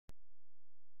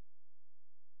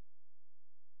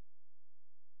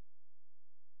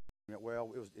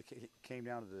Well, it came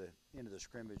down to the end of the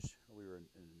scrimmage. We were in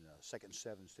 2nd and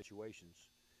 7 situations,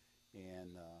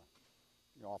 and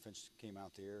offense came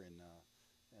out there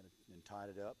and tied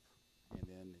it up, and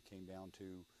then it came down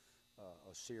to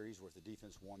a series where if the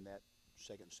defense won that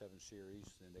 2nd and 7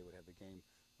 series, then they would have the game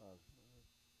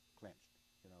clinched.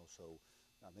 So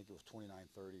I think it was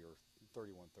 29-30 or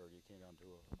 31-30. It came down to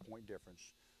a point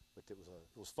difference, but it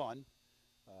was fun.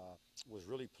 Was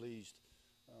really pleased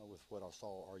with what I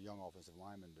saw our young offensive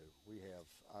linemen do. We have,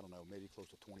 I don't know, maybe close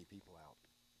to 20 people out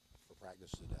for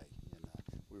practice today, and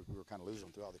we were kind of losing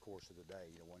them throughout the course of the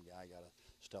day. One guy got a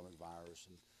stomach virus,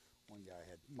 and one guy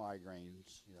had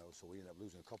migraines. So we ended up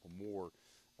losing a couple more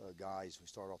guys. We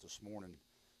started off this morning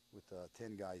with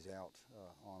 10 guys out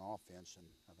on offense, and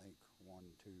I think 1,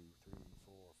 2, 3,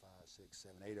 4, 5, 6,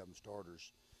 7, 8 of them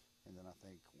starters, and then I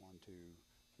think 1, 2,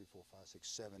 3, 4, 5, 6,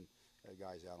 7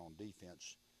 guys out on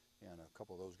defense, and a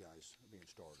couple of those guys being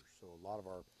starters. So a lot of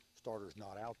our starters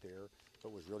not out there, but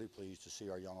was really pleased to see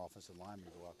our young offensive linemen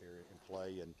go out there and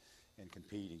play and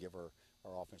compete and give our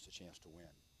offense a chance to win.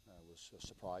 I was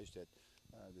surprised that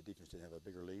the defense didn't have a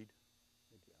bigger lead.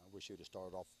 I wish it would have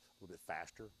started off a little bit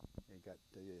faster. It got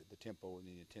the tempo and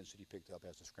the intensity picked up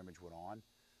as the scrimmage went on,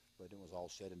 but it was all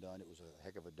said and done. It was a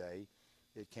heck of a day.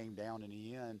 It came down in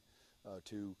the end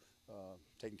to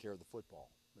taking care of the football.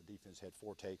 The defense had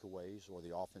 4 takeaways, or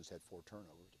the offense had 4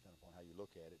 turnovers, depending upon how you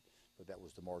look at it. But that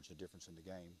was the margin of difference in the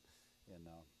game. And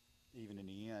even in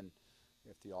the end,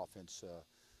 if the offense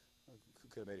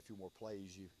could have made a few more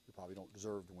plays, you probably don't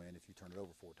deserve to win if you turn it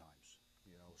over 4 times.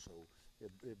 So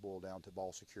it boiled down to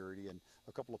ball security and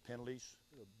a couple of penalties,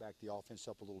 backed the offense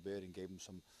up a little bit and gave them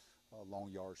some long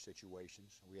yard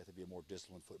situations. We have to be a more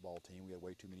disciplined football team. We had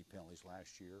way too many penalties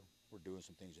last year. We're doing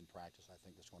some things in practice I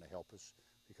think that's going to help us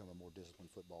become a more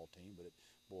disciplined football team, but it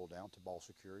boiled down to ball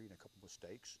security and a couple of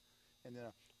mistakes. And then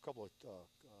a couple of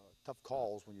tough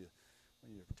calls when you're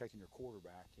protecting your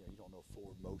quarterback. You don't know if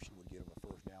forward motion would get them a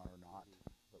first down or not,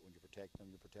 but when you protect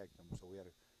them, you protect them. So we had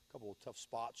a couple of tough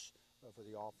spots for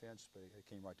the offense, but it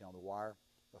came right down the wire.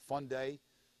 A fun day.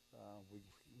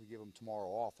 We give them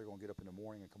tomorrow off. They're going to get up in the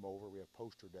morning and come over. We have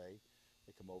poster day.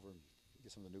 They come over and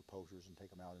get some of the new posters and take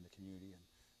them out in the community and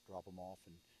drop them off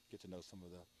and get to know some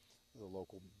of the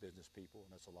local business people,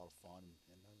 and that's a lot of fun.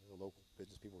 And the local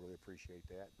business people really appreciate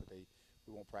that. But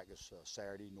we won't practice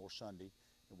Saturday nor Sunday,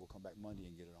 and we'll come back Monday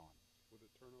and get it on. Were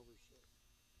the turnovers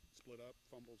split up,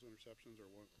 fumbles, interceptions, or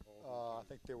what? All I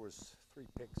think there was 3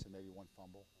 picks and maybe 1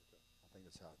 fumble. Okay. I think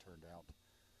that's how it turned out.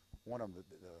 One of them,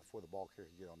 before the ball carrier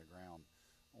could get on the ground,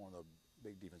 one of the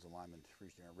big defensive linemen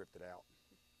reached in and ripped it out.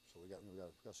 So we got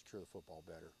to secure the football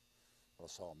better. But I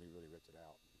saw him; he really ripped it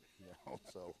out.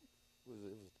 So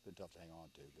it's been tough to hang on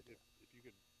to. But if you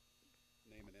could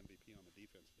name an MVP on the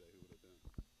defense today, who would it have been?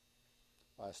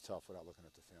 That's tough without looking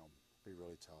at the film. It'd be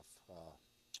really tough.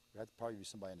 It had to probably be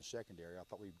somebody in the secondary. I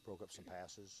thought we broke up some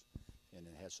passes and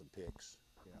then had some picks.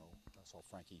 I saw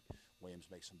Frankie Williams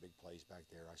make some big plays back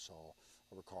there. I saw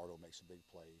Ricardo make some big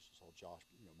plays. I saw Josh,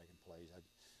 making plays.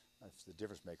 The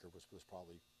difference maker was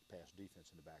probably pass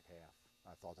defense in the back half.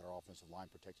 I thought that our offensive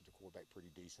line protected the quarterback pretty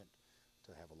decent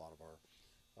to have a lot of our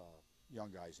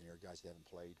young guys in here, guys that haven't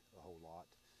played a whole lot.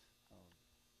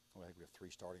 I think we have 3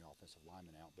 starting offensive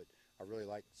linemen out, but I really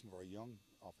like some of our young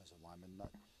offensive linemen,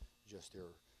 not just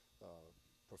their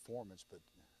performance, but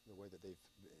the way that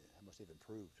how much they've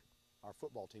improved. Our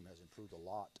football team has improved a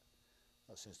lot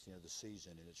since the end of the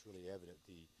season, and it's really evident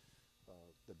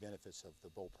the benefits of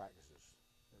the bowl practices.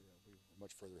 We're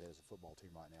much further ahead as a football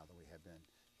team right now than we have been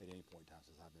at any point in time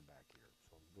since I've been back here.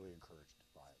 So I'm really encouraged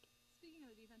by it. Speaking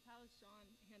of the defense, how is Sean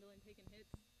handling taking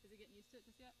hits? Is he getting used to it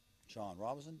just yet? Sean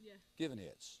Robinson? Yeah. Giving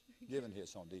hits. Giving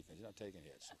hits on defense. You're not taking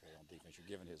hits, okay, on defense. You're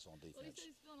giving hits on defense. Well, he said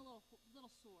he's feeling a little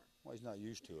sore. Well, he's not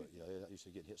used to it. He's not used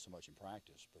to getting hit so much in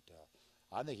practice. But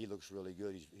I think he looks really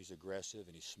good. He's aggressive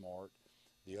and he's smart.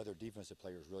 The other defensive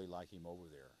players really like him over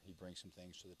there. He brings some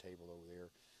things to the table over there.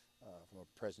 From a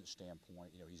presence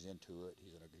standpoint, he's into it.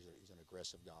 He's an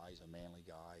aggressive guy. He's a manly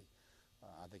guy.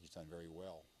 I think he's done very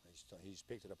well. He's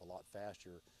picked it up a lot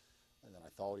faster than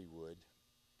I thought he would,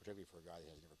 particularly for a guy that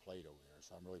has never played over there.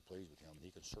 So I'm really pleased with him, and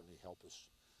he can certainly help us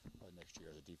next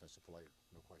year as a defensive player,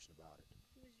 no question about it.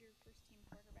 Who was your first team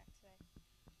quarterback today?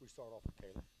 We start off with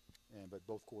Caleb, but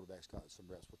both quarterbacks got some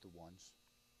reps with the ones.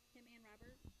 Him and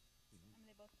Robert? I mean,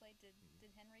 they both played. Did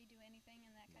Henry do anything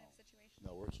in that kind of situation?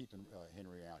 No, we're keeping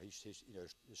Henry out. He's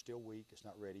still weak. It's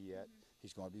not ready yet.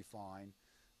 He's going to be fine.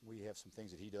 We have some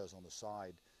things that he does on the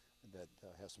side that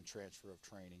has some transfer of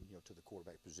training, to the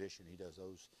quarterback position. He does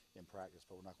those in practice,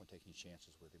 but we're not going to take any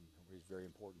chances with him. He's very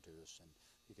important to us, and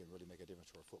he can really make a difference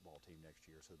to our football team next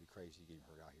year. So it'd be crazy to get him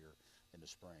hurt out here in the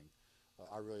spring.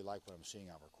 I really like what I'm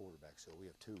seeing out of our quarterbacks. So we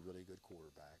have two really good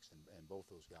quarterbacks, and both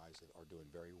those guys are doing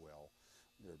very well.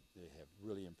 They have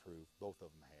really improved. Both of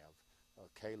them have.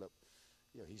 Caleb,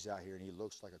 he's out here and he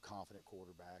looks like a confident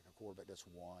quarterback, a quarterback that's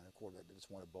won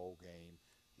a bowl game.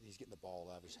 He's getting the ball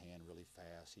out of his hand really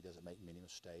fast. He doesn't make many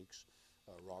mistakes.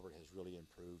 Robert has really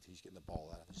improved. He's getting the ball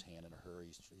out of his hand in a hurry.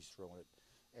 He's throwing it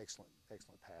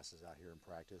excellent passes out here in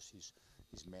practice. He's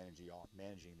managing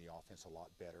the offense a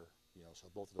lot better. So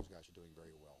both of those guys are doing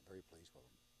very well. Very pleased with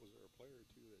them. Was there a player or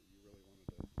two that you really wanted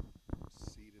to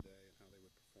see today and how they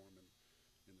would perform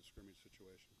in the scrimmage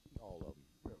situation? All of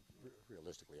them.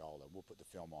 Realistically, all of them. We'll put the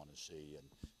film on and see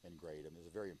and grade them. It's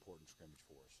a very important scrimmage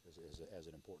for us, as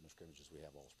an important scrimmage as we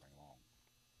have all spring long.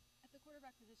 At the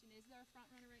quarterback position, is there a front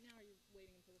runner right now, or are you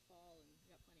waiting until the fall and you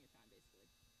got plenty of time basically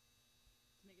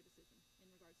to make a decision in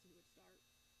regards to who would start,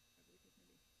 whatever the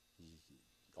case may be?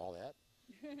 All that?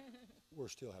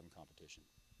 We're still having competition.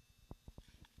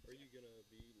 Are you going to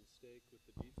be eating steak with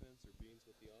the defense or beans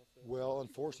with the offense? Well,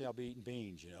 unfortunately, I'll be eating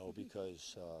beans,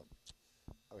 because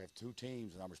I have two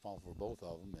teams and I'm responsible for both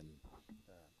of them. And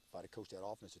if I'd have coached that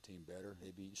offensive team better,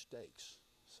 they'd be eating steaks.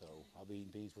 So I'll be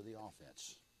eating beans with the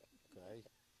offense. Okay.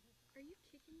 Are you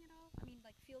kicking at all? I mean,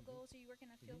 like field goals? Are you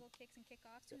working on field goal kicks and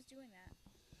kickoffs? Who's doing that?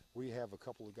 We have a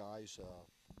couple of guys,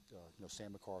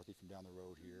 Sam McCarthy from down the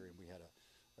road here, and we had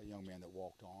a young man that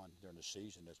walked on during the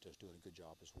season that's just doing a good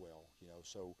job as well.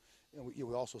 So we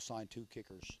also signed two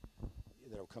kickers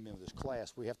that'll come in with this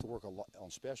class. We have to work a lot on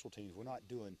special teams. We're not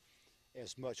doing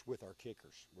as much with our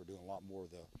kickers. We're doing a lot more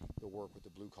of the work with the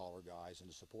blue-collar guys and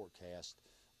the support cast.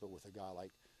 But with a guy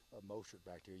like Mostert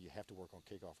back there, you have to work on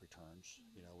kickoff returns.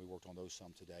 We worked on those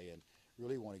some today and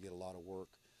really want to get a lot of work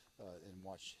and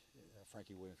watch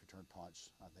Frankie Williams return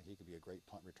punts. I think he could be a great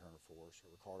punt returner for us.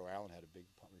 Ricardo Allen had a big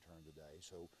punt return today.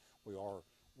 So we are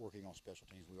working on special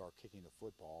teams. We are kicking the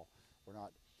football. We're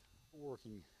not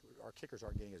working, our kickers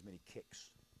aren't getting as many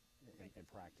kicks in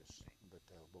practice, but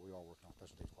we are working on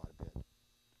special teams quite a bit.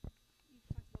 You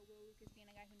talked about Will Lucas being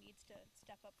a guy who needs to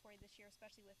step up for you this year,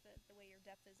 especially with the way your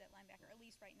depth is at linebacker, at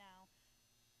least right now.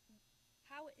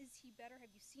 How is he better?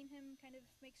 Have you seen him kind of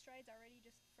make strides already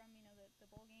just from, the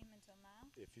bowl game until now?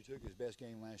 If you took his best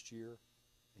game last year,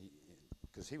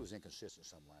 because he was inconsistent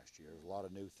some last year, there's a lot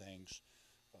of new things.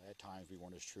 At times we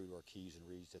weren't as true to our keys and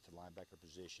reads at the linebacker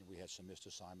position. We had some missed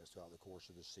assignments throughout the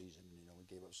course of the season. We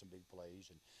gave up some big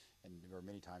plays, and there were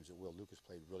many times that Will Lucas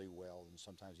played really well, and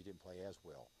sometimes he didn't play as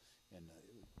well. And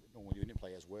when you didn't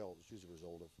play as well, it was usually a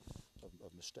result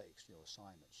of mistakes,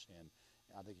 assignments. And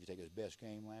I think if you take his best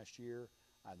game last year,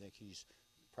 I think he's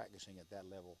practicing at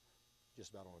that level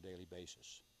just about on a daily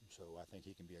basis. So I think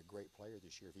he can be a great player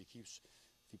this year. If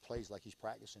he plays like he's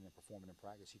practicing and performing in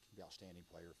practice, he can be an outstanding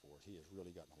player for us. He has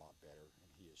really gotten a lot better, and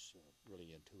he is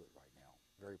really into it right now.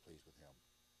 Very pleased with him.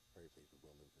 Very pleased with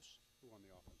Will Lucas. Who on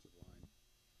the offensive line?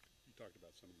 You talked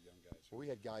about some of the young guys. Well,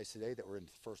 we had guys today that were in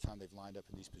the first time they've lined up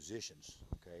in these positions.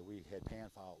 Okay, we had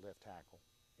Panfile at left tackle,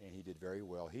 and he did very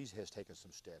well. He has taken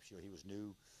some steps. He was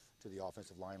new to the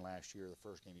offensive line last year. The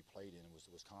first game he played in was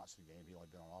the Wisconsin game. He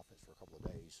only been on offense for a couple of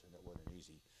days, and it wasn't an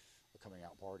easy coming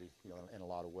out party, in a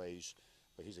lot of ways.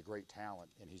 But he's a great talent,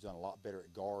 and he's done a lot better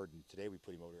at guard. And today we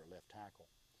put him over there at left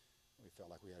tackle. We felt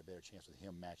like we had a better chance with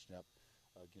him matching up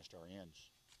against our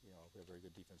ends. We have very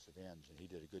good defensive ends, and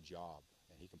he did a good job.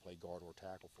 And he can play guard or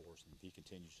tackle for us. And if he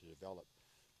continues to develop,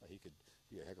 he could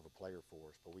be a heck of a player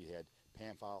for us. But we had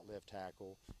Panfile at left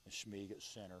tackle and Schmieg at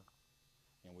center,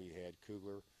 and we had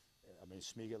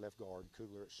Schmieg at left guard,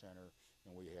 Kugler at center,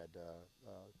 and we had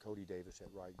Cody Davis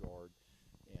at right guard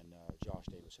and Josh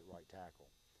Davis at right tackle.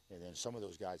 And then some of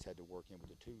those guys had to work in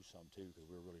with the twos because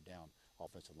we were really down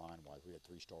offensive line-wise. We had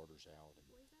three starters out.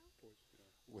 And,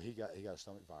 well, he got a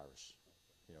stomach virus,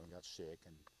 and got sick,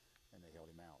 and they held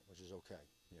him out, which is okay.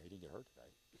 He didn't get hurt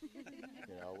today.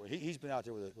 He's been out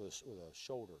there with a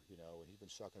shoulder, and he's been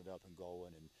sucking it up and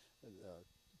going. And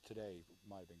today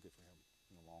might have been good for him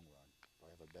in the long run.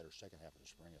 Probably have a better second half of the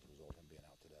spring as a result of him being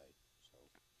out today.